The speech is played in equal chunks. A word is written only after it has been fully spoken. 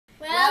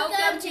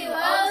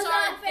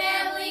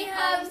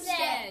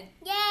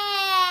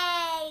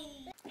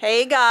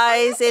Hey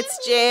guys,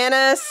 it's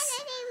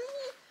Janice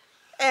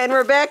and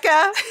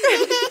Rebecca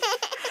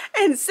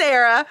and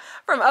Sarah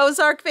from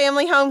Ozark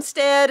Family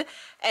Homestead,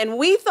 and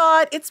we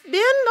thought it's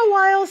been a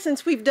while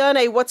since we've done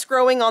a what's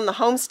growing on the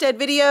homestead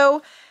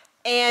video,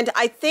 and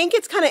I think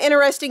it's kind of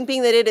interesting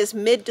being that it is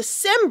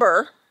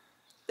mid-December.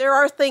 There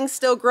are things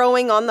still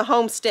growing on the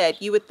homestead.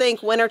 You would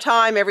think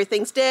wintertime,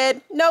 everything's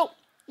dead. Nope.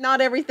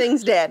 Not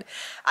everything's dead.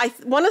 I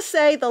want to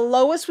say the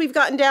lowest we've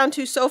gotten down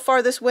to so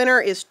far this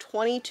winter is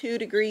 22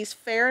 degrees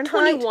Fahrenheit.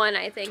 21,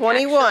 I think.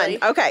 21.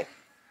 Actually. Okay.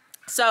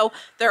 So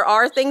there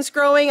are things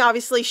growing.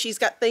 Obviously, she's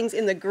got things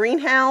in the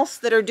greenhouse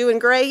that are doing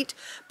great,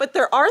 but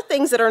there are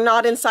things that are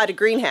not inside a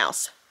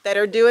greenhouse that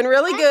are doing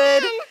really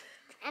good.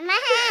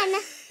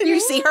 You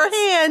see her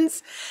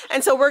hands.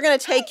 And so we're going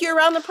to take you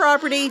around the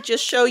property,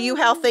 just show you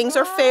how things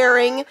are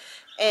faring,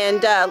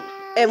 and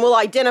we'll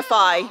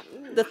identify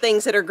the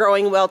things that are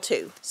growing well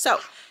too. So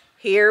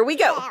here we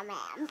go.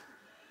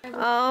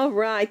 All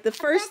right, the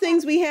first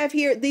things we have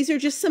here, these are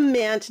just some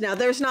mint. Now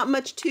there's not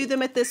much to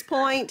them at this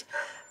point,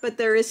 but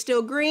there is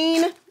still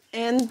green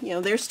and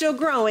they're still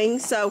growing.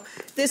 So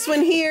this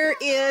one here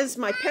is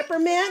my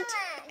peppermint,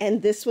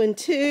 and this one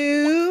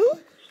too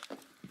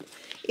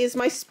is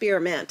my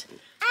spearmint.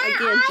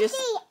 Again, just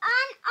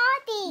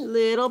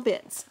little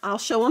bits. I'll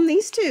show them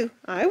these too.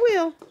 I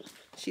will.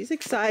 She's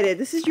excited.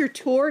 This is your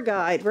tour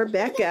guide,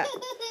 Rebecca.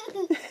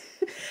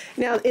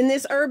 Now, in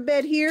this herb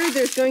bed here,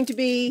 there's going to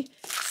be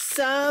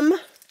some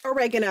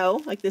oregano.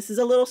 Like this is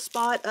a little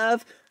spot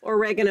of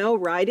oregano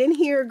right in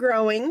here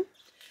growing.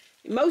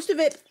 Most of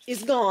it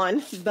is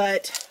gone,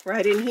 but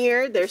right in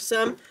here, there's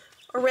some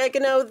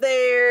oregano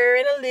there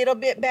and a little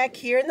bit back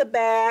here in the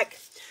back.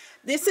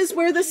 This is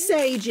where the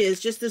sage is,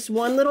 just this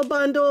one little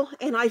bundle,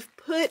 and I've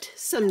put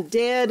some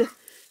dead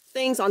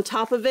things on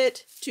top of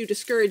it to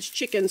discourage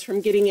chickens from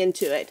getting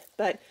into it.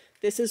 But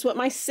this is what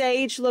my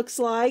sage looks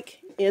like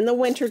in the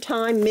winter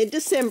time,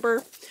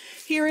 mid-December.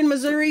 Here in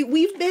Missouri,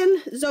 we've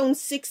been zone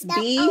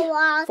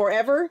 6B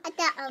forever,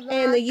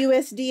 and the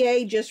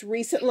USDA just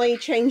recently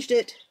changed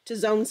it to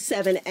zone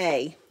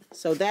 7A.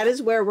 So that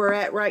is where we're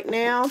at right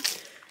now.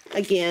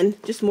 Again,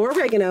 just more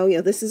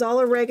oregano. This is all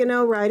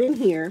oregano right in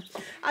here.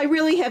 I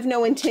really have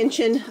no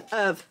intention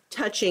of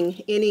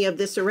touching any of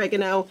this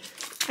oregano.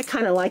 I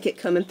kind of like it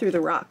coming through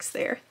the rocks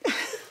there.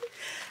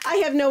 I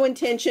have no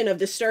intention of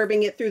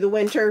disturbing it through the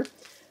winter,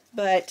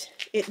 but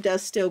it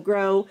does still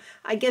grow.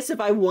 I guess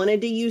if I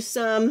wanted to use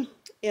some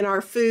in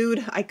our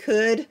food, I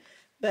could,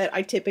 but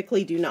I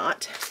typically do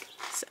not.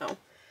 So,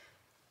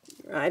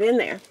 right in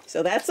there.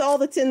 So that's all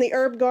that's in the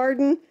herb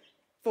garden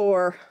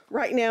for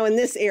right now in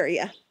this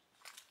area.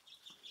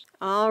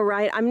 All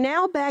right, I'm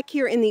now back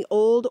here in the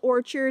old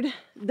orchard.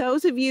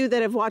 Those of you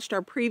that have watched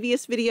our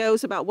previous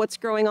videos about what's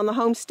growing on the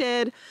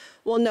homestead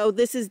will know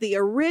this is the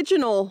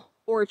original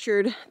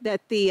orchard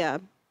that the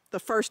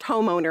first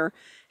homeowner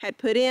had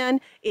put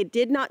in. It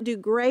did not do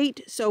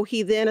great, so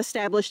he then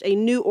established a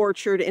new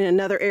orchard in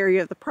another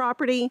area of the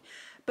property.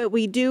 But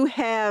we do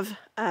have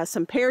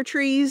some pear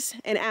trees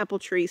and apple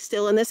trees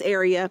still in this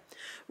area.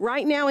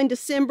 Right now in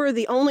December,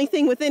 the only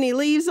thing with any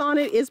leaves on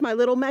it is my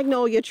little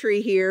magnolia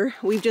tree here.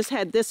 We've just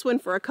had this one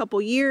for a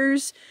couple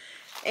years,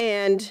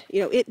 and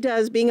it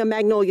does, being a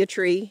magnolia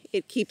tree,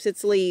 it keeps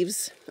its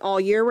leaves all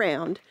year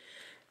round.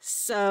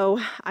 So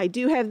I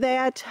do have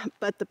that,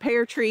 but the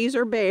pear trees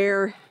are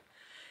bare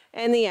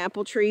and the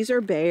apple trees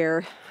are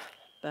bare.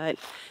 But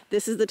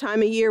this is the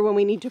time of year when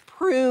we need to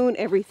prune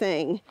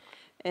everything,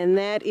 and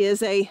that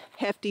is a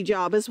hefty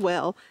job as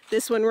well.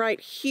 This one right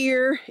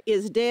here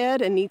is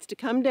dead and needs to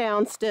come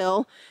down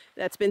still.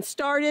 That's been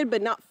started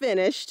but not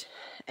finished.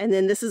 And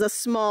then this is a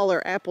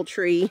smaller apple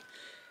tree.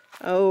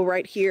 Oh,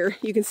 right here.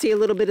 You can see a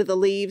little bit of the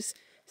leaves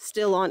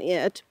still on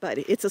it, but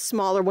it's a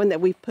smaller one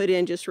that we've put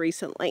in just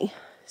recently.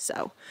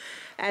 So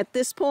at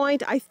this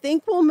point, I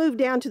think we'll move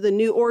down to the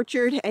new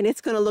orchard, and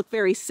it's going to look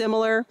very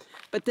similar,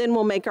 but then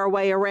we'll make our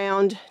way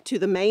around to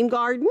the main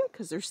garden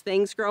because there's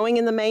things growing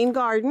in the main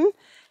garden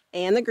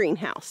and the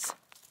greenhouse.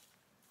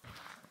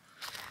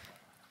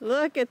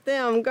 Look at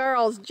them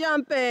girls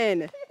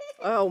jumping.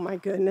 Oh my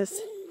goodness.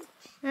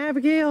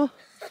 Abigail.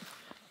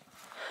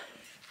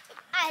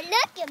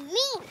 Look at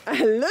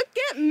me. Look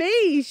at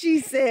me,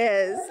 she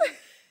says.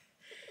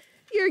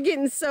 You're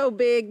getting so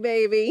big,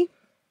 baby.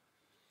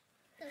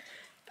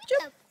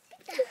 Jump.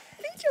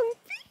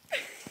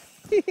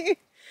 Jump.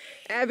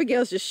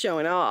 Abigail's just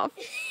showing off.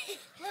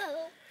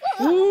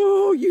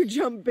 Ooh, you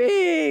jump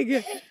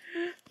big.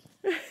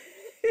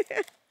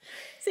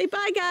 Say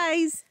bye,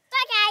 guys.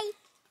 Bye, guys.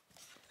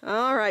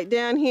 All right,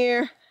 down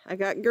here, I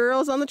got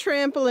girls on the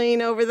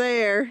trampoline over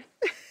there.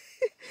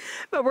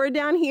 But we're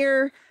down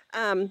here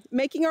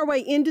making our way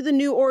into the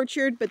new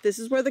orchard, but this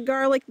is where the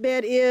garlic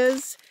bed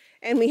is.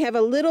 And we have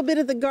a little bit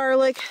of the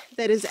garlic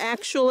that is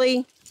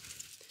actually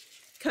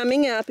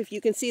coming up. If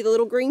you can see the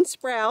little green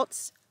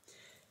sprouts,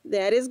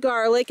 that is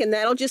garlic, and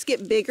that'll just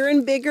get bigger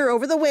and bigger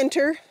over the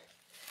winter.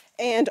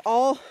 And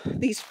all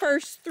these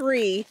first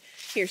three,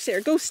 here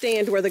Sarah, go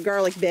stand where the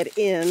garlic bed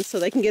ends so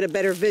they can get a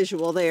better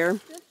visual there.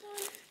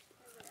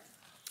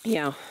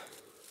 Yeah.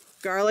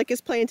 garlic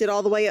is planted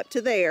all the way up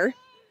to there.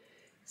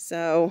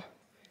 So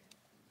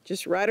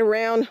just right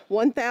around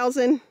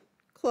 1,000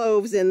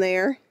 cloves in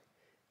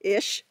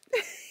there-ish.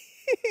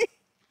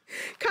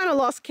 Kind of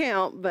lost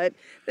count, but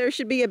there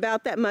should be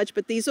about that much.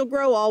 But these will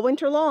grow all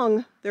winter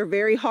long. They're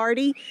very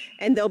hardy,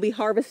 and they'll be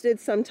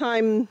harvested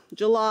sometime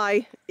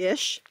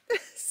July-ish.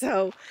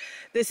 So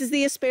this is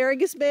the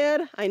asparagus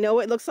bed. I know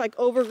it looks like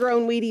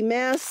overgrown weedy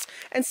mess,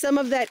 and some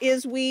of that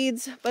is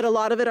weeds, but a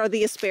lot of it are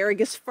the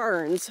asparagus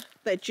ferns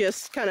that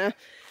just kind of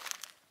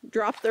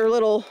drop their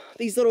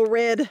these little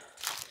red,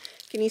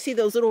 can you see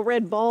those little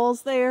red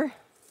balls there?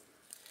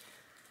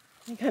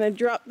 And kind of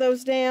drop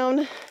those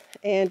down,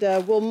 and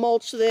we'll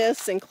mulch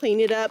this and clean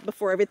it up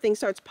before everything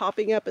starts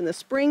popping up in the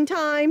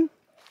springtime.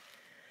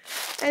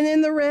 And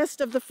then the rest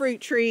of the fruit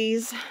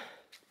trees,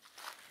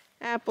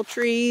 apple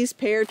trees,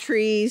 pear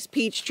trees,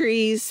 peach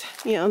trees,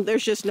 you know,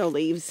 there's just no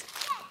leaves.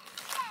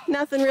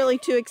 Nothing really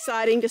too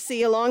exciting to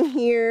see along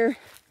here.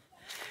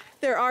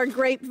 There are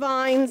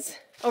grapevines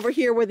over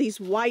here where these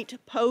white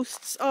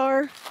posts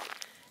are.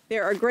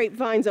 There are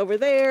grapevines over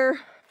there,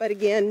 but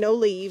again, no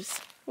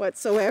leaves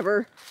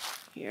whatsoever.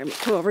 Here, let me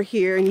come over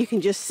here and you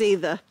can just see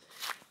the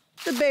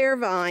bare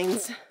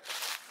vines.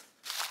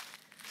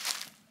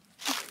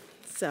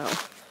 So,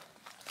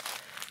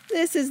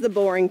 this is the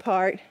boring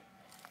part.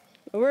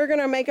 We're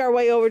gonna make our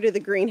way over to the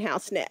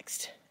greenhouse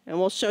next, and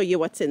we'll show you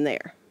what's in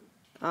there.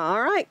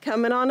 All right,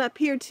 coming on up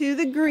here to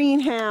the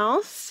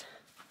greenhouse.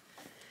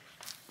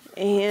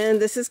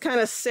 And this is kind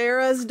of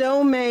Sarah's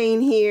domain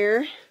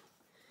here.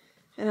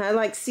 And I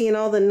like seeing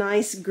all the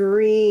nice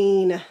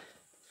green.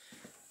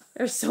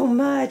 There's so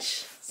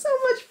much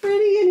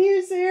pretty in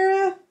here,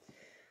 Sarah.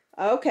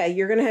 Okay,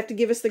 you're gonna have to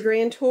give us the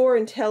grand tour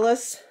and tell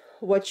us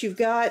what you've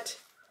got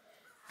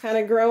kind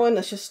of growing.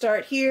 Let's just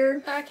start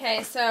here.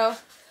 Okay, so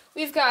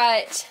we've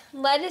got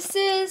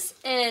lettuces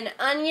and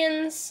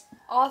onions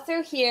all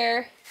through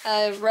here.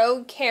 A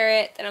rogue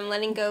carrot that I'm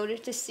letting go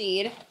to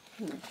seed.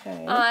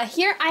 Okay.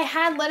 Here I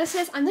had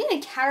lettuces. I'm thinking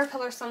a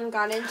caterpillar some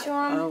got into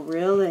them. Oh,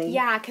 really?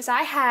 Yeah, because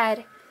I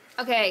had,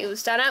 okay, it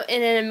was done up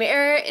in an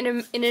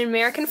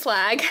American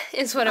flag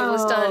is what it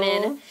was done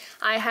in.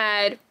 I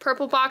had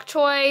purple bok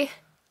choy,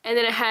 and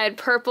then I had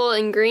purple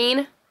and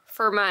green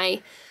for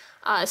my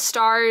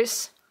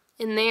stars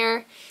in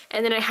there,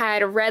 and then I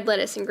had red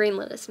lettuce and green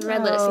lettuce and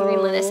red lettuce and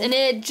green lettuce, and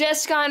it had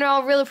just gotten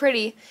all really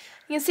pretty.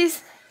 You can see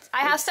I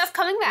have stuff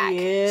coming back.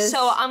 Yes.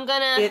 So I'm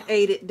gonna... It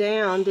ate it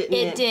down, didn't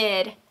it? It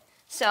did.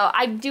 So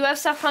I do have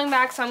stuff coming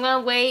back, so I'm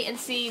gonna wait and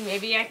see.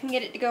 Maybe I can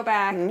get it to go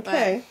back.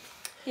 Okay.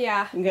 But,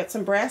 yeah. You got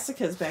some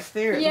brassicas back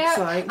there, it looks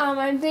like.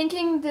 I'm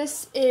thinking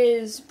this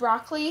is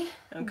broccoli.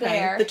 Okay.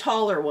 There. The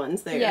taller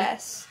ones there.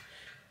 Yes.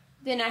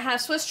 Then I have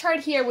Swiss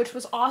chard here, which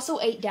was also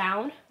ate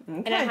down.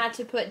 Okay. And I had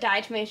to put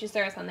diatomaceous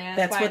earth on there.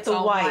 That's why what it's the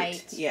all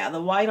white. Yeah,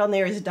 the white on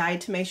there is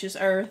diatomaceous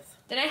earth.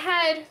 Then I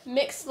had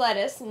mixed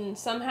lettuce, and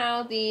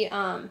somehow the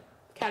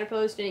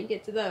caterpillars didn't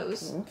get to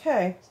those.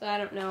 Okay. So I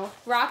don't know.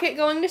 Rocket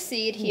going to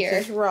seed here.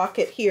 This is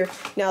rocket here.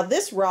 Now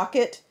this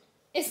rocket,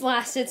 it's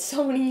lasted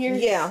so many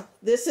years. yeah,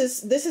 this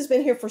has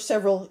been here for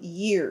several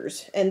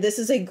years, and this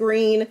is a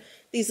green.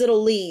 These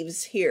little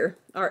leaves here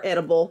are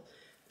edible,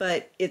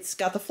 but it's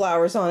got the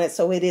flowers on it,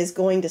 so it is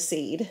going to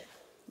seed.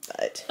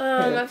 But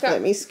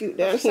let me scoot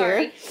down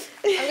here.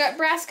 I've got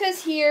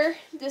brassicas here.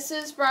 This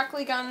is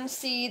broccoli gone to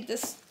seed.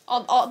 This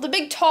all the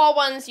big tall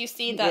ones you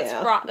see. That's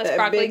that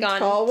broccoli big gone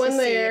tall to one seed.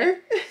 there.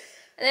 And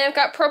then I've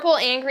got purple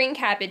and green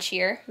cabbage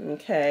here.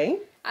 Okay.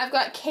 I've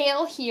got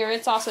kale here.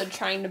 It's also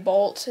trying to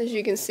bolt. As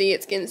you can see,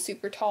 it's getting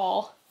super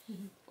tall.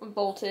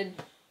 Bolted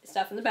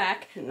stuff in the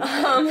back.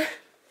 Okay.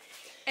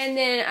 And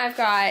then I've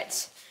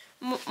got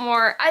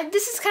more.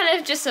 This is kind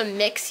of just a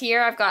mix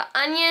here. I've got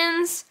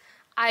onions.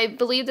 I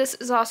believe this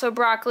is also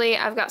broccoli.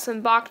 I've got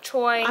some bok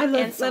choy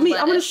and some lettuce.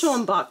 I'm going to show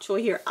them bok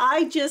choy here.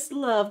 I just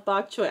love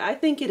bok choy. I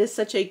think it is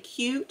such a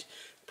cute,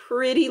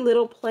 pretty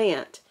little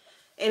plant.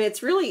 And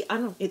it's really,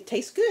 it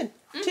tastes good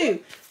too.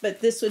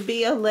 But this would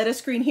be a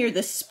lettuce green here,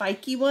 this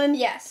spiky one.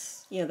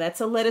 Yes. Yeah, that's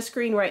a lettuce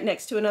green right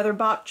next to another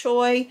bok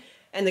choy.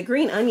 And the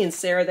green onions,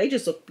 Sarah, they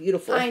just look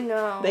beautiful. I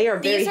know. They are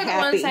very happy. These are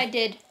the ones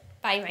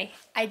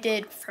I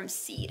did from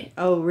seed.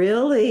 Oh,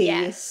 really?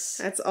 Yes.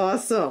 That's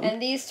awesome.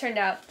 And these turned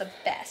out the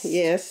best.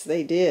 Yes,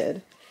 they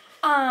did.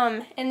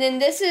 And then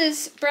this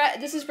is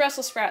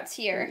Brussels sprouts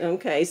here.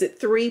 Okay, is it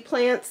 3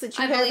 plants that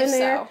you have in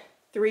there? I believe so.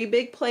 3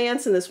 big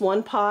plants in this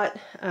one pot.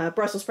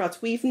 Brussels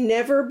sprouts. We've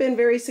never been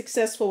very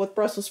successful with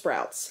Brussels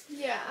sprouts.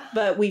 Yeah.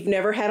 But we've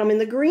never had them in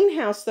the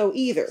greenhouse though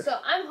either. So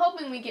I'm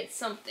hoping we get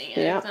something.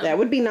 Yeah, that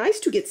would be nice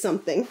to get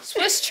something.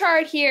 Swiss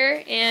chard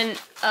here and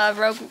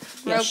rogue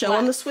show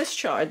them the Swiss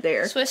chard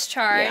there. Swiss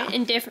chard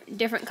in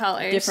different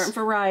colors. Different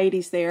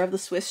varieties there of the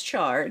Swiss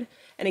chard.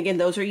 And again,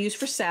 those are used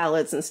for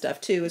salads and stuff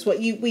too, is what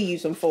we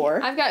use them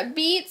for. I've got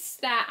beets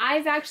that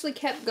I've actually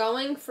kept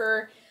going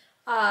for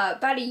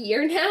about a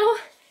year now.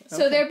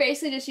 So they're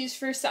basically just used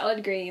for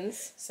salad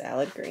greens.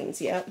 Salad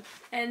greens, yep.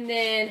 And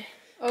then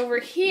over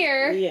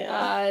here,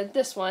 Yeah.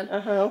 this one,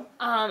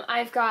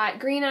 I've got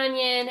green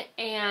onion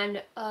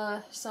and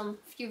some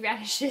few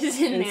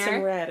radishes in there. And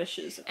some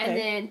radishes. Okay. And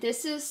then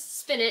this is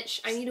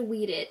spinach. I need to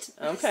weed it,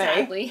 okay.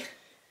 sadly.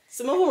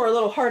 Some of them are a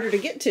little harder to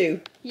get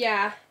to.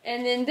 Yeah.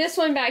 And then this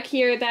one back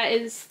here, that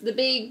is the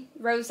big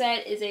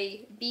rosette, is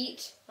a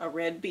beet. A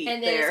red beet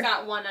and then it's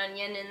got one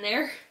onion in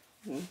there.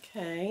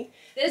 Okay.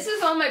 This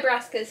is all my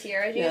brassicas here,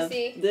 as you can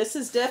see. This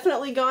has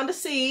definitely gone to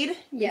seed.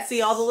 You Yes.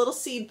 see all the little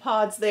seed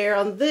pods there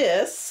on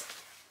this.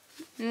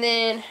 And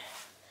then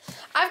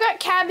I've got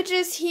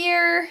cabbages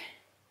here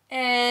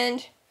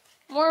and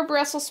more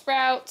Brussels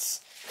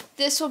sprouts.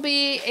 This will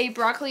be a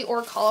broccoli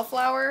or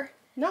cauliflower.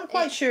 Not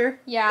quite sure.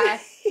 Yeah.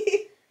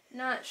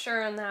 Not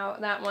sure on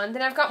that one.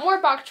 Then I've got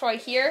more bok choy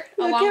here,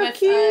 Look along how with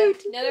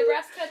cute. another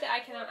brassica that I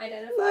cannot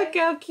identify. Look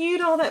how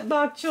cute all that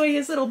bok choy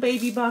is, little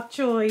baby bok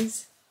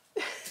choys.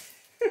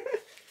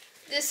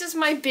 This is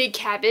my big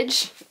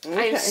cabbage. Okay.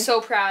 I am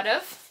so proud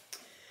of.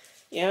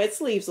 Yeah,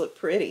 its leaves look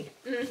pretty.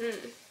 And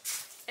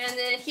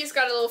then he's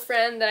got a little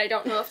friend that I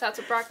don't know if that's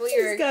a broccoli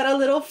He's got a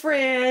little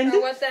friend. or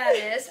what that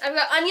is. I've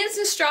got onions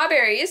and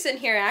strawberries in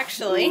here,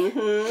 actually.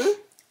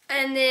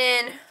 And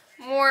then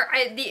more,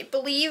 I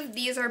believe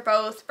these are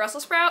both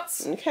Brussels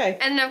sprouts. Okay.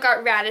 And then I've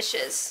got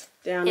radishes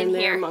Down in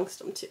there here. amongst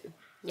them too.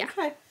 Yeah.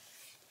 Okay.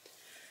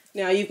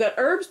 Now you've got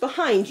herbs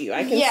behind you.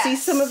 I can see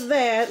some of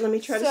that. Let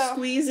me try to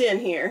squeeze in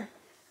here.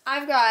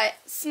 I've got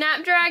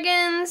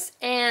snapdragons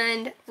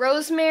and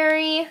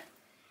rosemary,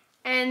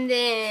 and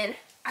then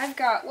I've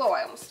got, whoa,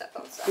 I almost stepped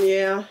on stuff.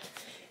 Yeah.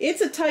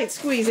 It's a tight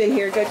squeeze in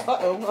here. Good.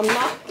 Uh-oh, I'm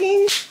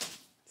knocking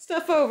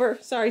stuff over.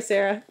 Sorry,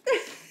 Sarah.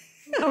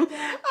 I'm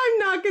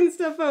knocking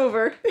stuff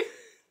over.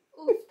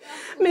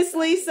 Miss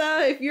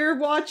Lisa, if you're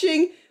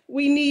watching,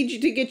 we need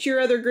you to get your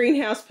other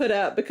greenhouse put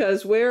up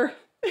because we're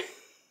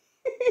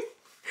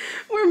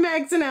we're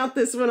maxing out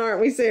this one,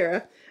 aren't we,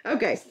 Sarah?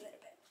 Okay.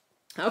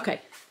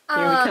 Okay.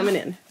 Here we coming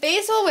in.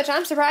 Basil, which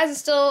I'm surprised is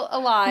still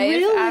alive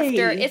Really?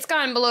 after it's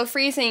gotten below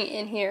freezing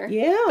in here.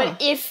 Yeah. But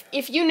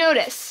if you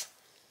notice,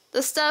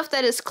 the stuff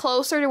that is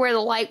closer to where the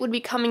light would be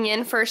coming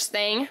in first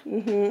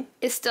thing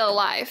is still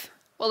alive.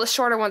 Well, the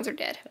shorter ones are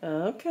dead.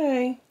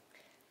 Okay.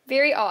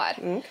 Very odd.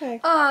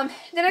 Okay.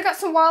 Then I got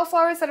some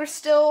wildflowers that are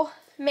still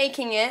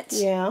making it.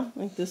 Yeah,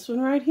 like this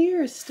one right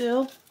here is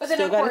still But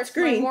then, of got course, its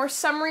green. my more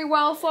summery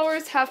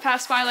wildflowers have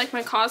passed by, like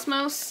my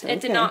cosmos.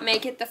 It did not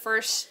make it the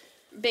first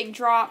big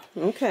drop.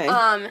 Okay.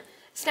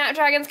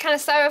 Snapdragons kind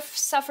of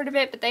suffered a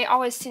bit, but they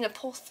always seem to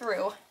pull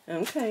through.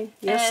 Okay.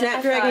 Yeah, And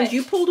snapdragons,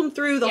 you pulled them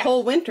through the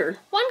whole winter.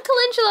 One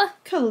calendula.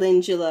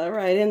 Calendula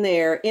right in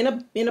there, in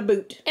a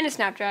boot. And a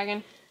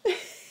snapdragon.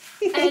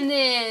 And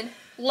then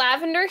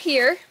lavender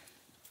here.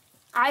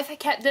 I've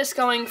kept this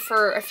going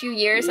for a few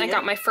years. I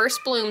got my first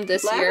bloom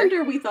this year.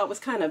 Lavender we thought was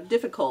kind of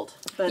difficult,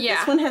 but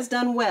this one has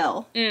done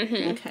well.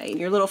 Okay, and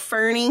your little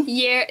ferny.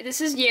 Yeah, this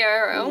is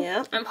yarrow.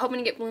 Yep. I'm hoping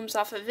to get blooms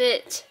off of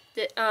it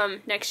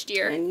next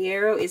year. And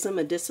yarrow is a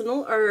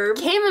medicinal herb.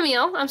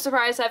 Chamomile. I'm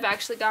surprised I've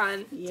actually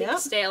gotten to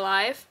stay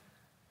alive.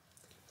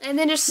 And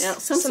then just Some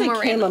some say more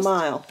randoms.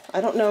 chamomile.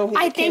 I don't know.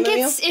 I think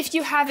chamomile? it's if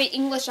you have an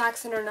English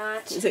accent or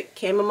not. Is it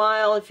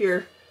chamomile if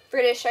you're...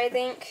 British, I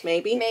think.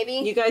 Maybe. Maybe.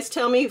 You guys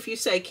tell me if you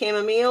say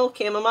chamomile,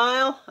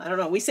 chamomile. I don't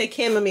know. We say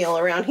chamomile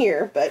around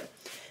here, but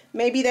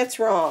maybe that's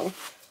wrong.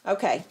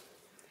 Okay.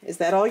 Is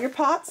that all your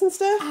pots and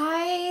stuff?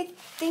 I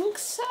think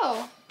so.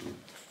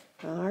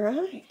 All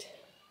right.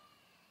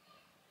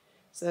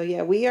 So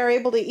yeah, we are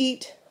able to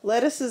eat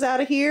lettuces out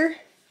of here.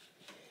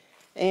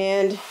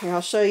 And here,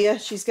 I'll show you.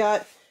 She's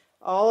got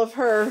all of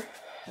her,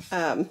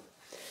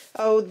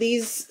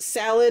 these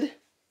salad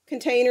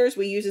containers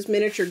we use as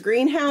miniature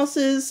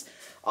greenhouses.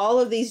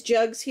 All of these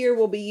jugs here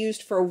will be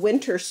used for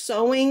winter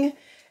sowing,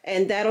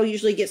 and that'll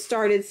usually get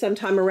started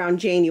sometime around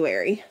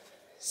January.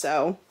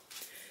 So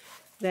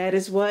that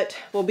is what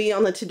will be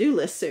on the to-do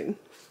list soon.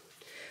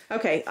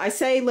 Okay, I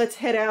say let's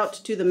head out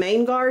to the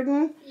main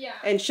garden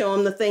and show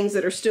them the things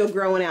that are still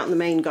growing out in the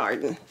main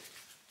garden.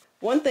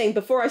 One thing,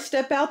 before I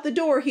step out the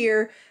door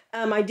here,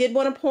 I did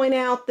want to point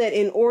out that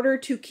in order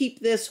to keep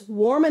this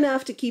warm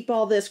enough to keep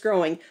all this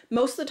growing,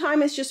 most of the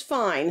time it's just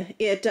fine.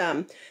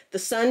 The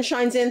sun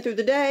shines in through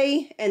the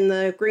day and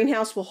the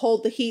greenhouse will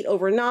hold the heat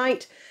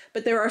overnight,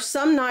 but there are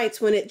some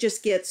nights when it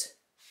just gets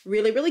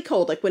really, really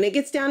cold. Like when it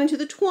gets down into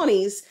the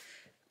 20s,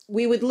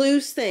 we would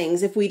lose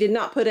things if we did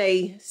not put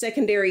a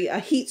secondary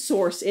heat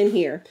source in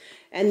here.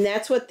 And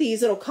that's what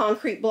these little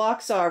concrete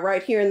blocks are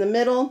right here in the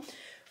middle.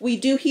 We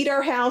do heat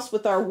our house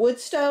with our wood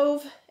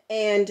stove.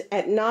 And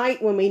at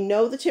night, when we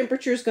know the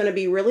temperature is going to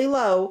be really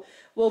low,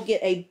 we'll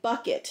get a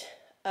bucket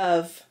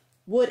of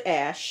wood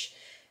ash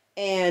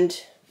and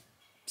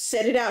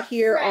set it out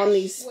here on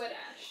these. Wood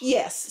ash.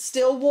 Yes,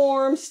 still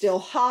warm, still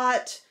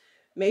hot,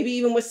 maybe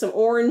even with some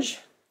orange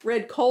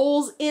red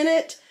coals in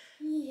it.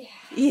 Yeah.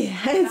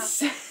 Yeah,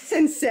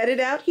 and set it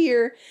out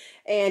here,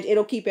 and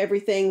it'll keep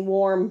everything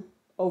warm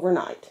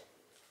overnight.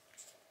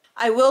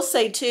 I will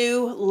say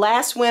too,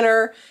 last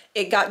winter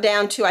it got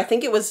down to, I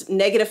think it was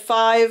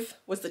 -5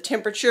 was the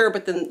temperature,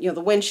 but then the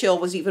wind chill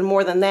was even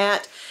more than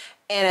that.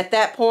 And at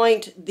that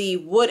point, the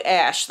wood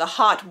ash, the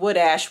hot wood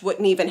ash,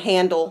 wouldn't even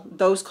handle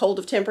those cold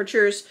of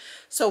temperatures.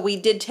 So we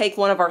did take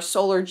one of our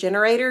solar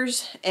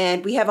generators,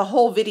 and we have a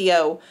whole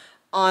video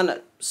on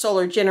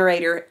solar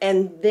generator,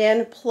 and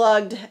then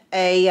plugged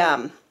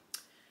a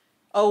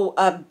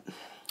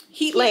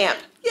heat lamp.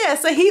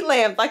 Yes, a heat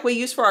lamp like we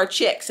use for our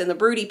chicks in the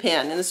broody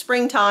pen in the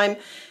springtime,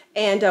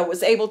 and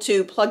was able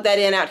to plug that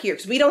in out here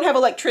because we don't have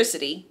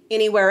electricity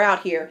anywhere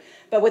out here.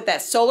 But with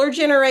that solar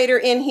generator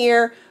in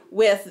here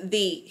with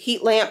the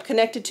heat lamp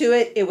connected to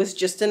it, it was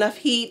just enough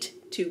heat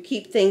to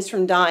keep things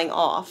from dying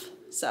off.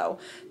 So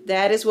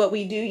that is what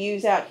we do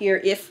use out here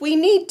if we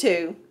need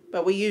to,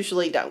 but we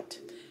usually don't.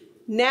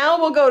 Now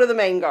we'll go to the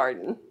main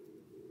garden.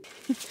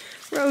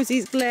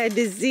 Rosie's glad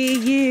to see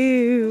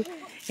you.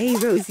 Hey,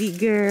 Rosie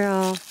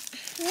girl.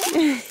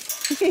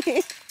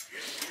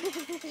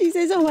 She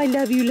says, oh, I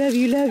love you, love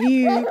you, love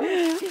you.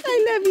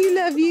 I love you,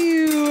 love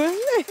you.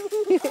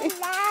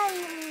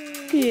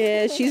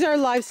 Yeah, she's our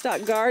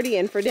livestock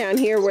guardian for down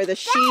here where the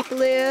sheep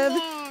live.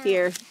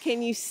 Here,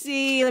 can you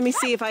see? Let me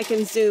see if I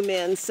can zoom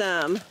in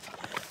some.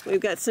 We've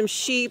got some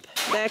sheep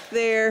back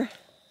there.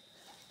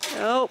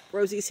 Oh,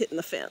 Rosie's hitting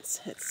the fence.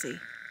 Let's see.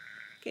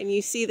 Can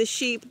you see the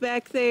sheep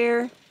back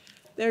there?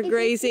 They're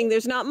grazing.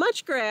 There's not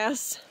much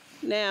grass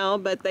now,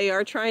 but they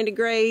are trying to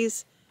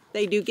graze.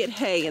 They do get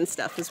hay and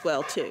stuff as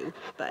well too.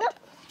 But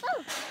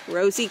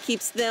Rosie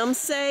keeps them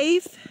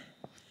safe.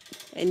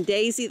 And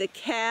Daisy the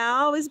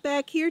cow is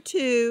back here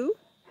too.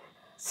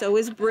 So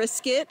is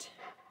Brisket,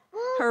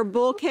 her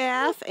bull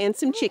calf, and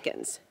some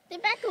chickens. They're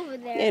back over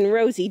there. And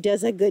Rosie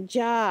does a good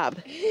job.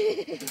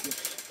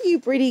 You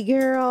pretty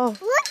girl.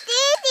 Where's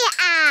Daisy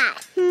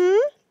at?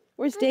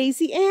 Where's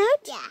Daisy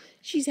at? Yeah.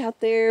 She's out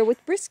there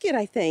with Brisket,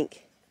 I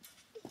think.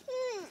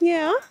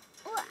 Yeah?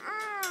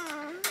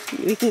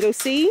 We can go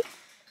see?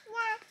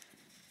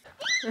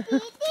 Yeah.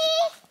 Daisy.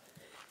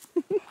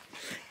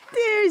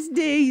 There's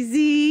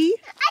Daisy.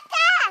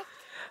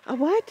 A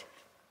what?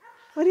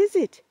 What is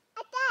it?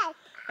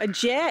 A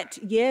jet.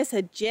 Yes,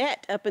 a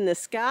jet up in the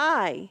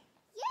sky.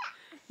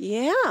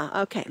 Yeah.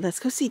 Yeah. Okay, let's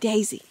go see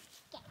Daisy.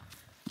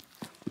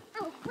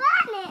 I'm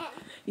running.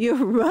 You're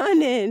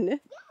running.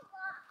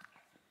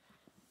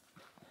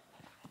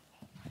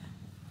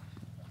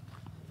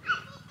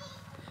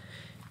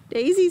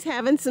 Daisy's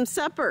having some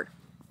supper.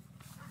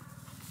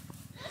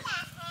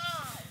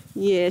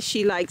 Yeah,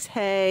 she likes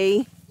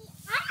hay.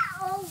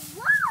 Oh,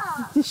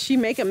 wow. She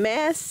make a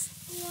mess.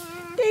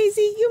 Yeah.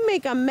 Daisy, you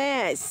make a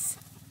mess.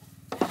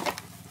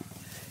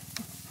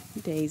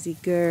 Daisy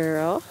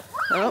girl.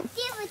 Oh.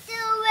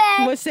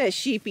 What's that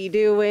sheepy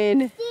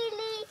doing?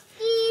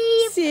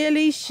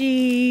 Silly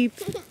sheep.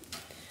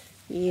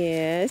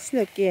 Yes,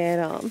 look at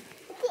them.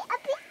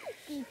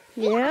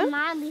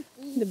 Yeah?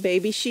 The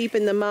baby sheep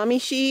and the mommy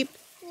sheep?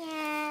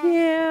 Yeah.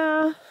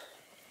 Yeah.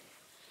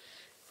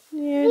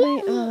 There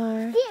they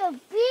are. They're a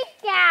big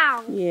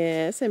cow.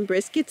 Yes, and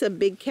Brisket's a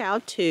big cow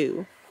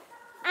too.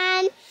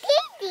 And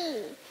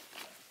Titi.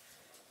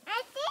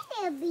 I think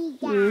they're a big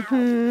cow.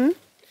 Mm-hmm.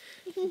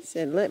 He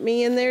said, let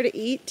me in there to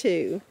eat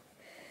too.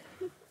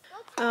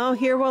 Oh,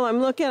 here while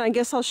I'm looking, I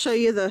guess I'll show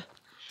you the...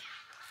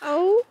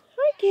 Oh,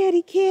 hi,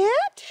 Catty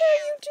Cat. How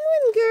you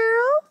doing,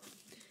 girl?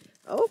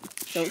 Oh,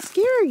 don't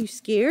scare her. You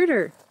scared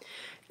her.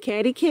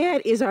 Catty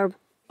Cat is our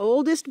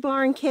oldest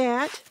barn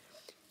cat.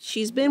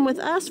 She's been with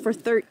us for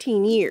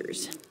 13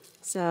 years.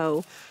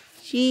 So,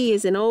 she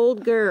is an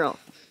old girl.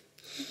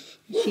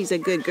 She's a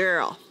good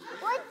girl.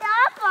 What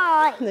dog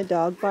barking? The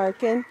dog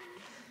barking.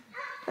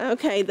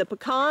 Okay, the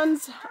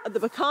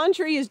pecan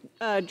tree is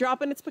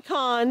dropping its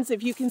pecans.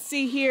 If you can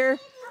see here,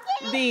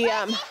 the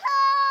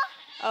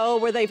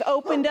where they've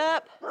opened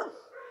up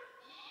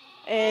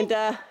and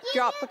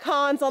dropped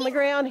pecans on the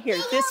ground. Here,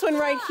 this one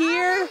right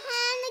here.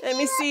 Let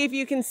me see if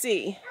you can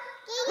see.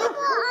 Can you put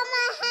on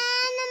my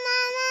hand,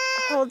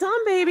 Mama? Hold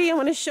on, baby. I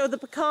want to show the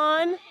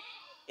pecan.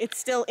 It's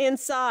still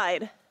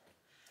inside.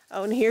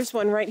 Oh, and here's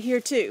one right here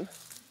too.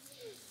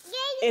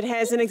 It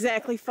hasn't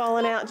exactly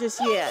fallen out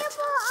just yet.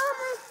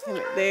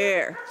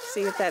 There,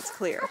 see if that's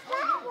clear.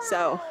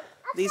 So,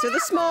 these are the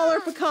smaller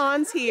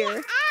pecans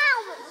here.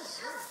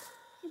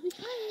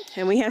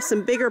 And we have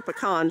some bigger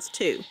pecans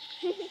too.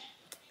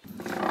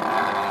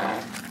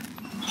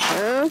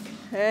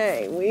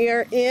 Okay, we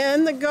are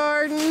in the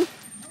garden.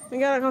 We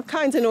got all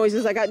kinds of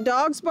noises. I got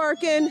dogs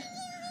barking,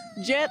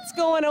 jets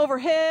going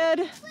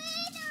overhead.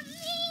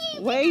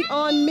 Wait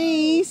on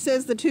me,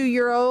 says the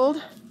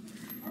 2-year-old.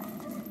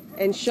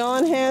 And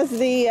Shawn has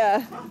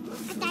the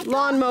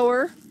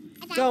lawnmower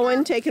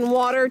going, taking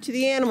water to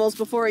the animals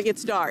before it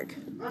gets dark.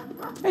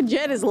 That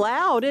jet is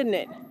loud, isn't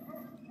it?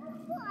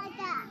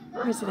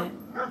 Where's it at?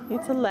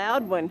 It's a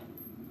loud one.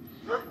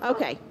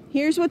 Okay,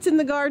 here's what's in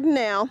the garden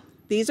now.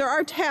 These are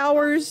our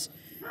towers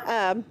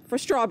for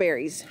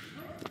strawberries.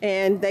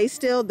 And they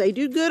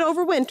do good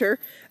over winter.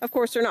 Of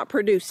course, they're not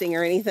producing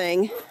or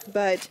anything,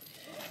 but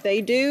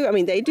they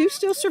do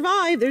still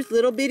survive. There's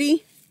little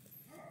bitty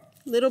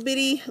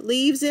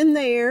leaves in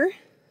there.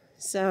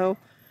 So,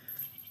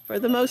 for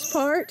the most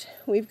part,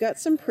 we've got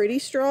some pretty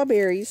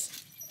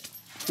strawberries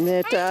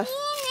that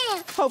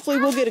hopefully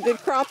we'll get a good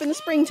crop in the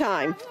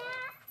springtime.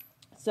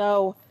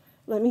 So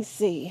let me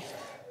see.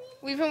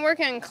 We've been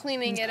working on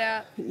cleaning it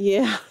up.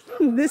 Yeah,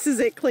 this is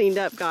it cleaned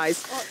up,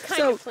 guys. Well,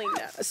 kind of cleaned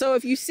up. So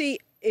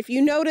if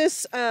you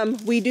notice,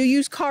 we do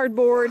use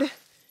cardboard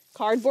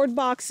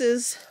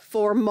boxes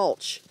for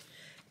mulch.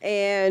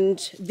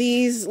 And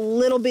these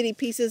little bitty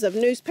pieces of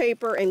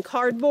newspaper and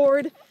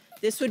cardboard,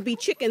 this would be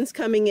chickens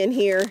coming in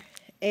here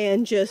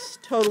and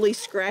just totally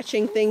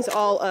scratching things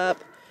all up.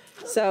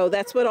 So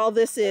that's what all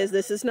this is.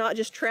 This is not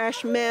just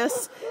trash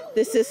mess.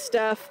 This is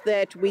stuff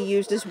that we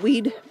used as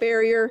weed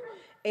barrier,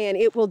 and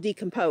it will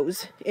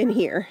decompose in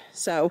here.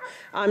 So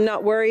I'm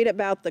not worried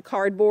about the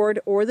cardboard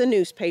or the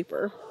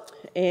newspaper.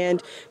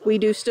 And we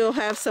do still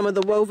have some of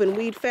the woven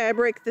weed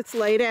fabric that's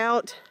laid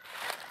out.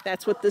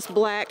 That's what this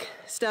black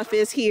stuff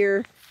is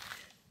here.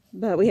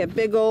 But we have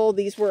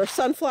these were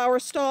sunflower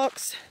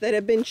stalks that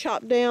have been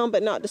chopped down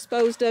but not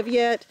disposed of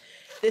yet.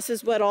 This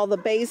is what all the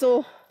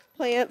basil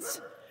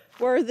plants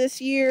were this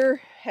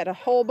year. Had a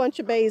whole bunch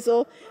of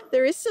basil.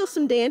 There is still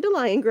some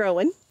dandelion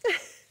growing.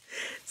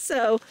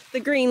 So the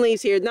green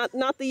leaves here,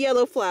 not the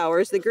yellow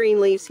flowers, the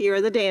green leaves here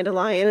are the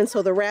dandelion, and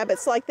so the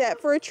rabbits like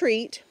that for a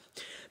treat.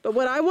 But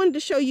what I wanted to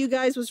show you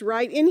guys was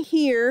right in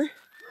here.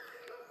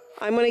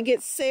 I'm going to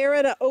get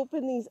Sarah to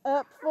open these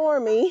up for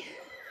me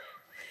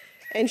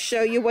and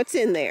show you what's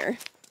in there.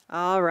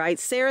 All right,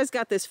 Sarah's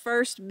got this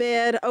first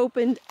bed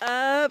opened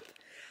up.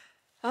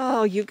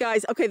 Oh, you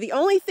guys. Okay, the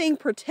only thing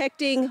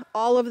protecting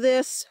all of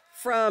this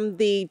from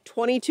the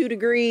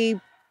 22-degree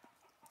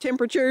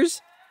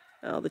temperatures,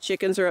 oh, the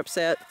chickens are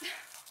upset,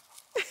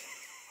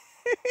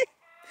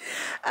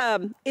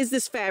 is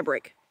this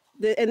fabric.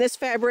 And this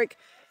fabric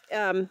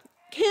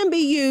can be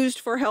used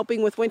for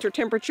helping with winter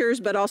temperatures,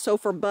 but also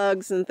for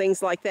bugs and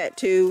things like that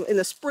too. In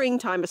the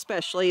springtime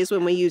especially is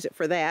when we use it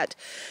for that.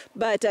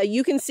 But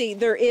you can see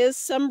there is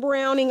some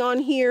browning on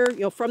here, you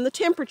know, from the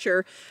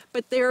temperature,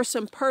 but there are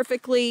some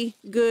perfectly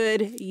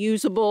good,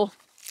 usable,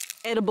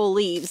 edible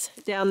leaves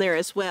down there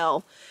as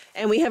well.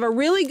 And we have a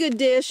really good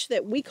dish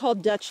that we call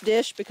Dutch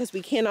dish because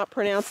we cannot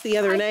pronounce the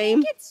other name.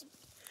 I think it's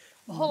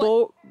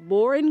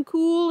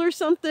Borenkool or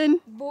something.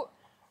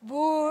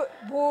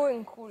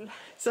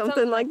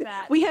 Something like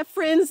that. We have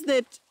friends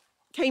that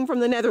came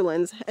from the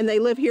Netherlands and they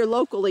live here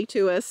locally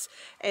to us,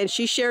 and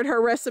she shared her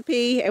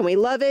recipe and we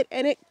love it,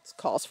 and it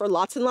calls for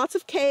lots and lots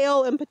of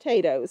kale and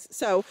potatoes.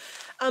 So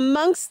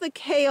amongst the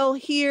kale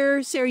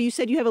here, Sarah, you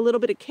said you have a little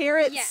bit of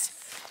carrots.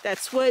 Yes.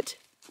 That's what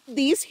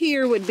these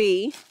here would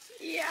be.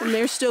 Yeah. And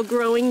they're still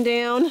growing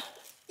down.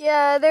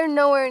 Yeah, they're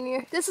nowhere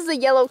near. This is a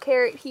yellow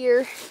carrot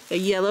here. A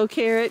yellow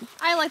carrot.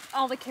 I like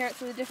all the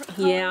carrots with the different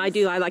colors. Yeah, I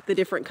do. I like the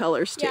different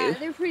colors too. Yeah,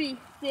 they're pretty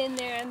thin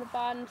there on the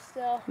bottom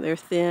still. They're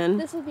thin.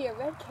 This would be a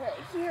red carrot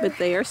here. But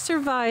they are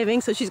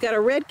surviving. So she's got a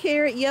red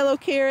carrot, yellow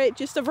carrot,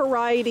 just a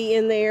variety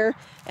in there.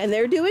 And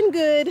they're doing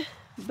good.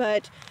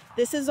 But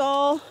this is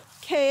all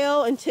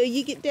kale until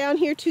you get down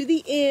here to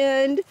the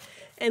end.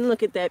 And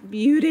look at that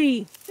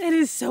beauty. That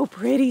is so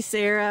pretty,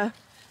 Sarah.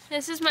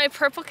 This is my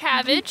purple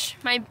cabbage,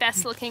 my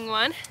best looking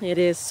one. It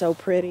is so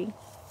pretty.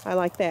 I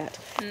like that.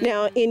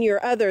 Now in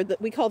your other,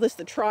 we call this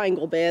the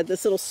triangle bed,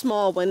 this little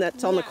small one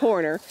that's on the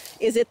corner.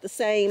 Is it the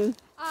same?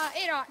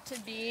 It ought to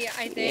be,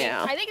 I think.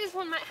 Yeah. I think this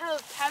one might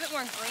have it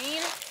more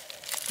green.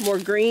 More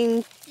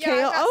green kale?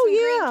 Yeah,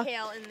 Oh yeah. Green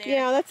kale in there.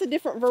 Yeah, that's a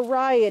different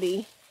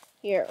variety.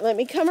 Here, let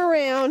me come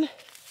around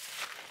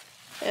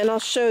and I'll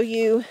show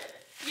you.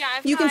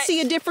 Yeah, You can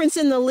see a difference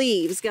in the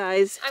leaves,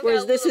 guys.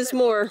 Whereas this is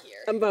more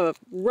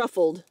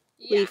ruffled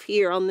leaf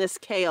here on this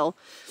kale.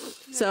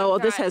 So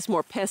this has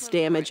more pest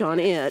damage on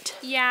it.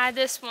 Yeah,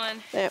 this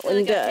one. That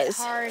one does.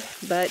 Hard.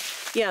 But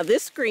yeah,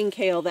 this green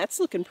kale, that's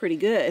looking pretty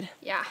good.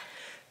 Yeah.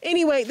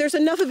 Anyway, there's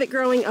enough of it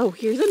growing. Oh,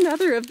 here's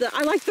another of the,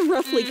 I like the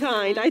ruffly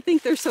kind. I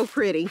think they're so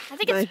pretty. I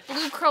think it's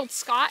blue curled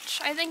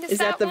Scotch, I think is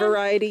that the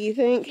variety you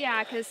think?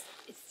 Yeah, because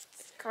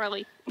it's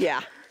curly.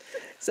 Yeah.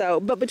 So,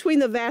 but between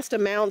the vast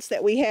amounts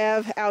that we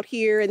have out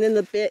here and then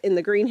the bit in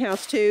the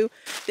greenhouse too,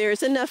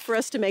 there's enough for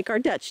us to make our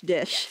Dutch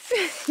dish.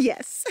 Yes.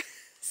 Yes.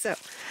 So,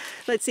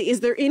 let's see. Is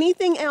there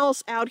anything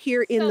else out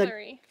here in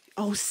Celery.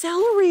 Oh,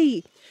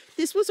 celery.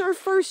 This was our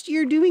first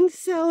year doing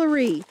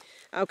celery.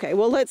 Okay,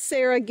 well, let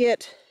Sarah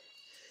get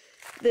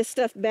this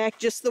stuff back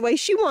just the way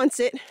she wants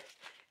it,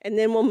 and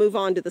then we'll move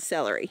on to the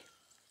celery.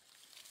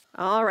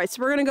 All right,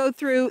 so we're going to go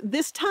through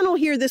this tunnel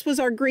here. This was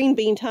our green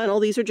bean tunnel.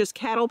 These are just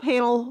cattle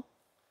panel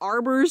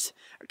arbors,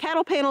 or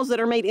cattle panels that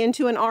are made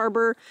into an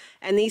arbor,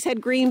 and these had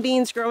green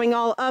beans growing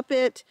all up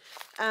it.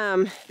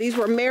 These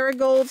were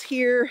marigolds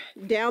here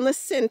down the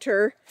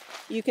center.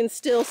 You can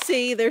still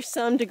see there's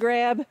some to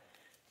grab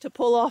to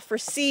pull off for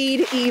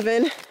seed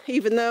even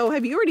though,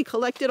 have you already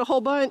collected a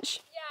whole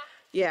bunch?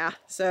 Yeah. Yeah,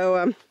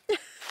 so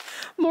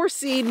more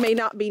seed may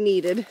not be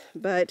needed,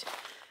 but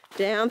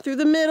down through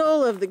the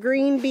middle of the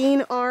green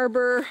bean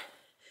arbor,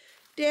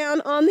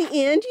 down on the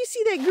end, you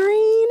see that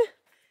green?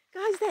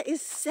 Guys, that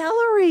is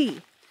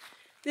celery.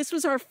 This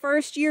was our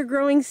first year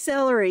growing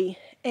celery,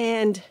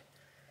 and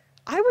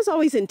I was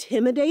always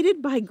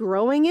intimidated by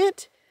growing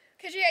it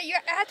Because you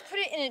have to put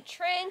it in a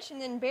trench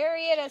and then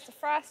bury it as the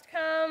frost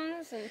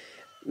comes. And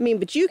I mean,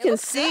 but you can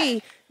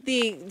see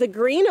the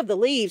green of the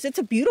leaves. It's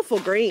a beautiful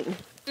green.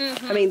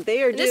 I mean,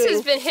 they are This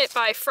has been hit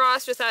by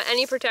frost without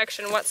any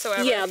protection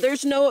whatsoever. Yeah,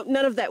 there's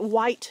none of that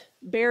white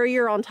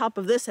barrier on top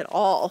of this at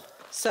all.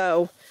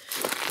 So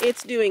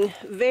it's doing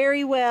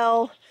very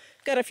well.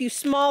 Got a few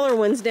smaller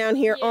ones down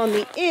here on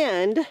the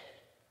end.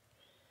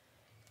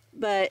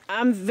 But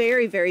I'm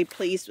very, very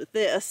pleased with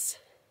this.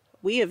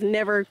 We have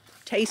never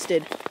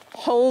tasted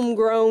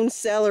homegrown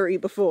celery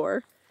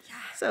before.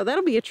 So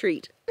that'll be a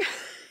treat.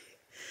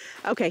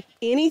 Okay,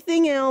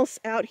 anything else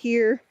out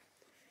here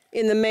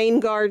in the main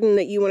garden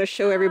that you want to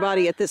show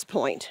everybody at this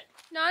point?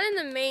 Not in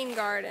the main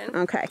garden.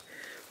 Okay,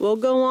 we'll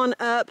go on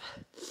up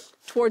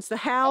towards the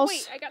house. Oh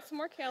wait, I got some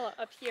more kale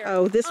up here.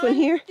 Oh, this one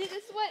here? This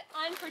is what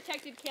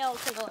unprotected kale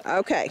is gonna look like.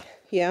 Okay,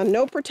 yeah,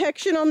 no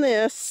protection on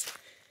this.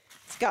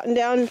 It's gotten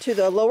down to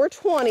the lower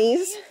 20s.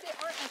 These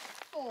aren't as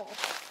full.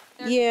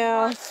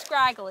 They're more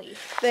scraggly.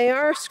 They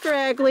are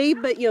scraggly,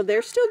 but you know,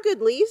 they're still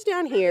good leaves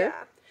down here.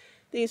 Yeah.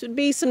 These would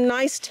be some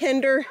nice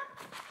tender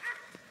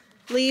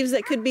leaves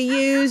that could be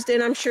used,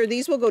 and I'm sure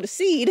these will go to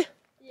seed.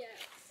 Yes.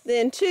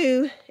 Then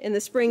too, in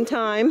the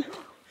springtime,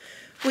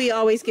 we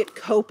always get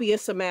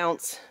copious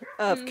amounts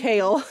of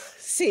kale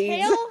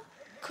seeds. Kale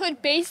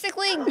could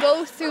basically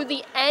go through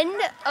the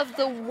end of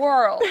the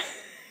world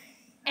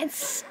and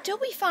still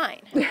be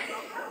fine.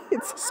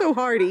 It's so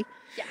hardy.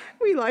 Yeah.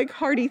 We like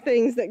hardy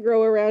things that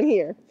grow around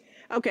here.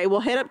 Okay,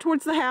 we'll head up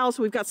towards the house.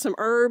 We've got some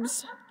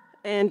herbs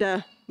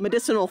and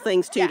medicinal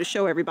things too to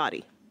show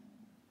everybody.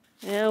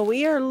 Now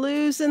we are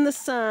losing the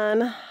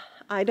sun.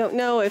 I don't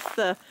know if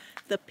the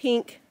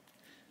pink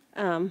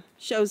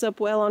shows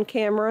up well on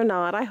camera or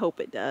not. I hope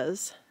it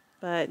does.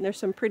 But there's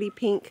some pretty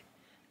pink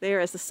there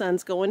as the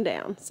sun's going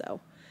down.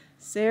 So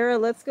Sarah,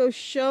 let's go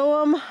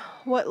show them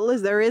what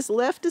there is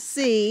left to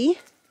see.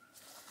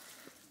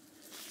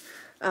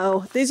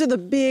 Oh, these are the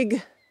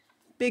big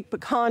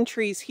pecan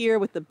trees here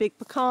with the big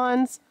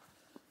pecans.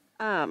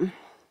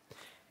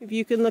 If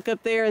you can look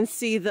up there and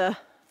see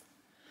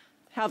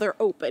how they're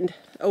opened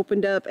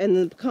up, and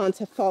the pecans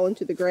have fallen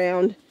to the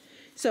ground.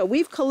 So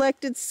we've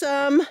collected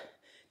some.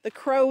 The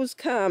crows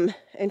come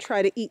and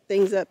try to eat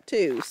things up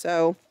too.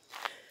 So,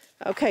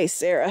 okay,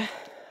 Sarah,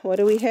 what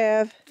do we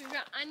have? We've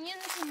got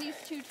onions in these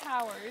 2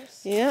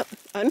 towers. Yep,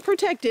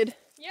 unprotected.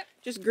 Yep.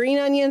 Just green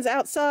onions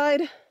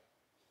outside.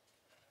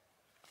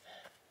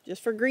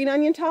 Just for green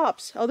onion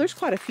tops. Oh, there's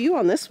quite a few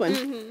on this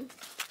one.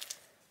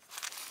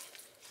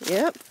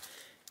 Yep,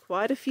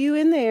 quite a few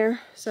in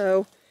there.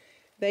 So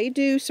they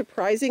do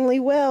surprisingly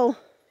well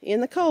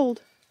in the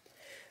cold.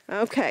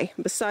 Okay,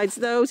 besides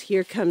those,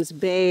 here comes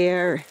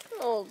Bear.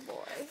 Old boy.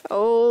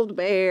 Old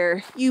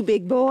Bear, you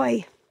big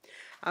boy.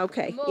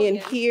 Okay, in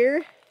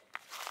here,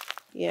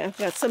 yeah,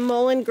 got some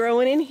mullein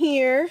growing in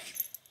here.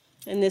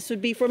 And this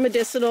would be for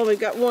medicinal. We've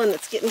got one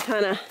that's getting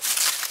kind of,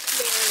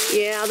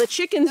 yeah, the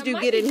chickens do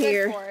get in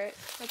here.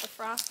 With the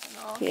frost and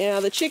all. Yeah,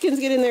 the chickens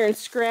get in there and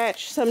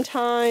scratch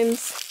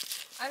sometimes.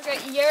 I've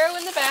got yarrow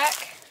in the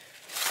back.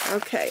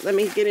 Okay, let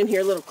me get in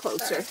here a little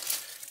closer.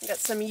 Got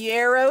some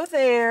yarrow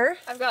there.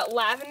 I've got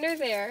lavender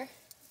there.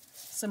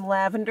 Some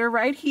lavender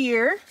right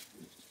here.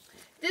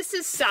 This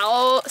is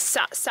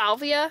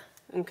salvia.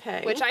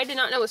 Okay. Which I did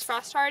not know was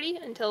frost hardy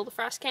until the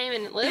frost came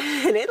and it lived.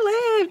 And it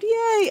lived,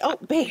 yay. Oh,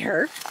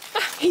 Bear.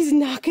 He's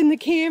knocking the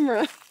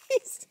camera.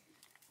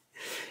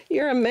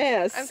 You're a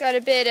mess. I've got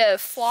a bit of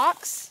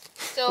phlox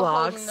still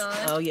holding on.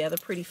 Oh yeah, the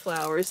pretty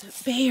flowers.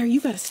 Bear, you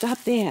gotta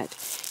stop that.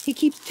 He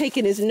keeps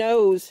taking his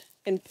nose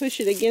and push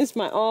it against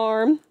my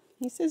arm.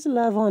 He says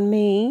love on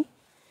me.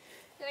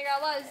 And I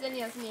got a lot of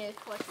zinnias I need to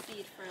collect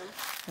seed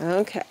from.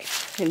 Okay,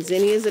 and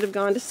zinnias that have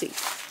gone to seed.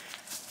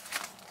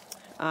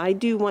 I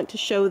do want to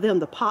show them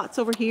the pots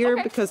over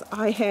here because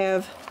I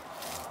have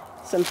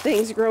some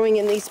things growing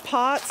in these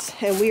pots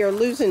and we are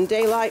losing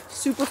daylight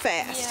super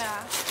fast.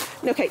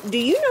 Yeah. Okay, do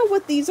you know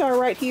what these are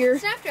right here?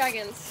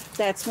 Snapdragons.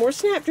 That's more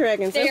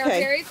snapdragons. They are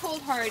very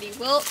cold hardy.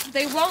 Well,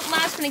 they won't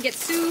last when it gets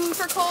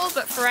super cold,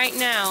 but for right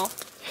now.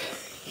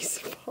 He's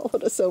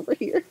followed us over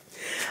here.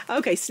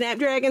 Okay,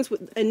 snapdragons,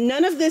 and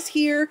none of this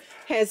here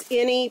has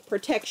any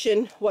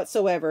protection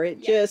whatsoever.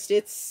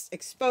 It's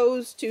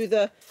exposed to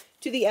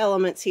the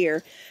elements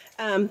here.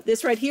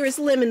 This right here is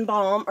lemon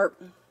balm, or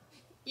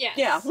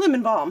yeah,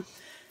 lemon balm.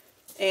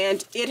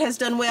 And it has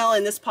done well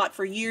in this pot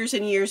for years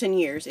and years and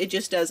years. It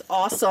just does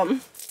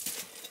awesome.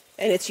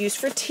 And it's used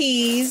for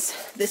teas.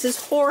 This is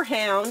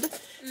horehound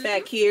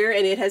back here,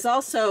 and it has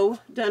also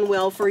done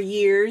well for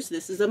years.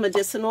 This is a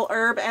medicinal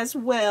herb as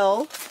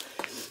well.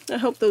 I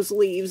hope those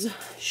leaves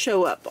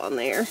show up on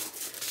there.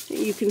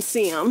 You can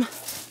see them.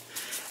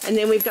 And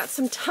then we've got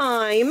some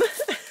thyme.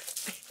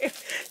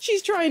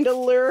 She's trying to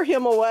lure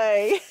him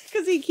away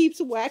because he keeps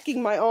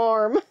whacking my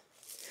arm.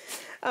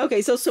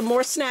 Okay, so some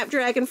more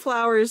snapdragon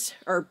flowers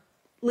or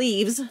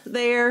leaves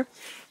there.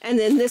 And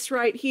then this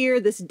right here,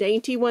 this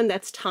dainty one,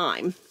 that's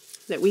thyme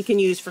that we can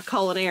use for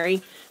culinary,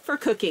 for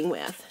cooking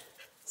with.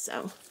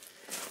 So,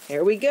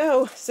 here we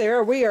go.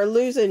 Sarah, we are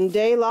losing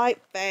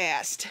daylight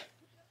fast.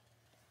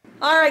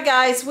 All right,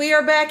 guys, we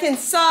are back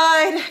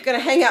inside. Gonna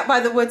hang out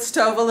by the wood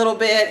stove a little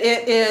bit.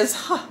 It is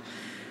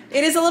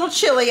a little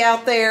chilly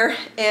out there,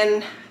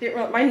 and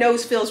my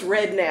nose feels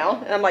red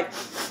now, and I'm like,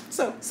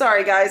 so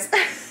sorry, guys.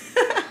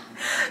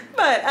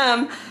 But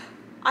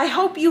I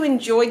hope you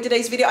enjoyed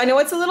today's video. I know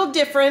it's a little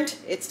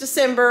different. It's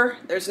December.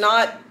 There's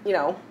not, you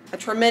know, a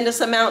tremendous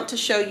amount to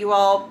show you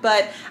all,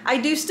 but I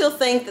do still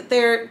think that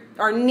there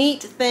are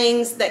neat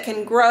things that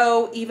can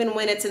grow even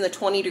when it's in the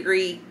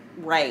 20-degree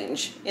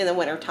range in the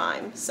winter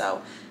time.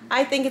 So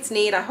I think it's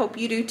neat. I hope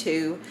you do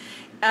too.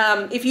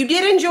 If you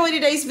did enjoy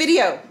today's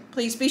video,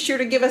 please be sure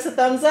to give us a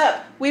thumbs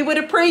up. We would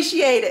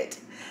appreciate it.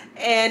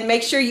 And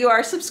make sure you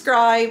are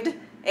subscribed.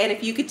 And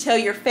if you could tell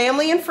your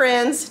family and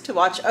friends to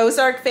watch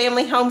Ozark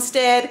Family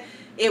Homestead,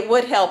 it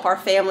would help our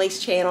family's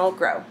channel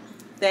grow.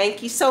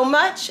 Thank you so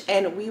much,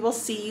 and we will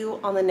see you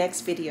on the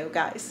next video,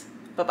 guys.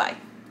 Bye-bye.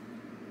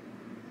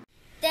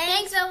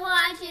 Thanks for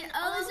watching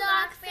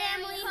Ozark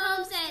Family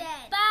Homestead.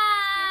 Bye.